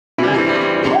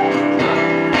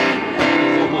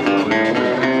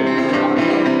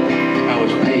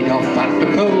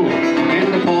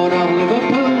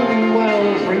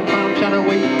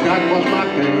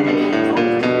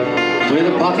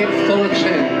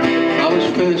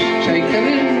first taken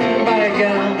in by a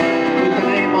girl with the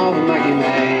name of Maggie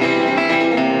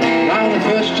May. Now the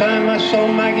first time I saw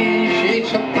Maggie, she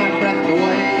took my breath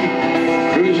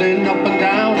away, cruising up and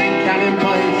down in Cannon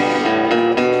Place.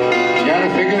 She had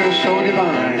a figure so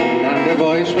divine, and her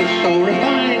voice was so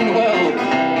refined.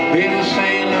 Well, being a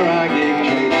sailor I gave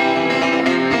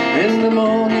chase. In the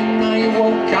morning I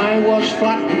woke, I was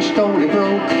flat and stony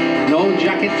broke. No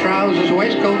jacket, trousers,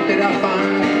 waistcoat did I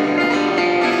find.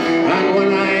 And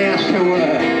when I asked her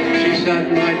where, she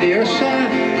said, my dear sir,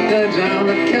 they're down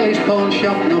at Kelly's pawn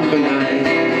shop number 9.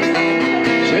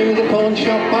 To the pawn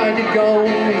shop I did go,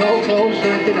 no clothes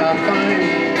there did I find.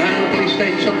 And the police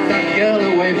they took that girl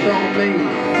away from me.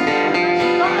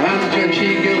 And the judge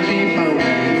he guilty found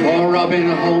her for robbing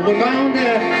a homeward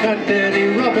bounder. That dirty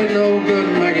robbing, no good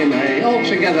Maggie May. All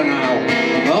together now.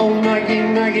 Oh Maggie,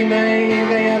 Maggie May,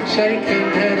 they have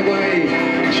taken her away.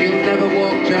 She'll never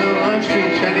walk down Lime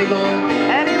Street anymore.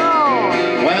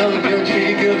 Well, the judge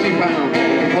he guilty found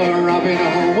her for robbing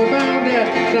a homeward bounder.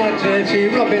 That dirty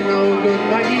robbing, no good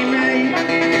Maggie May.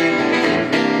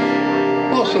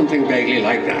 Or something vaguely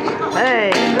like that.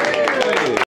 Hey!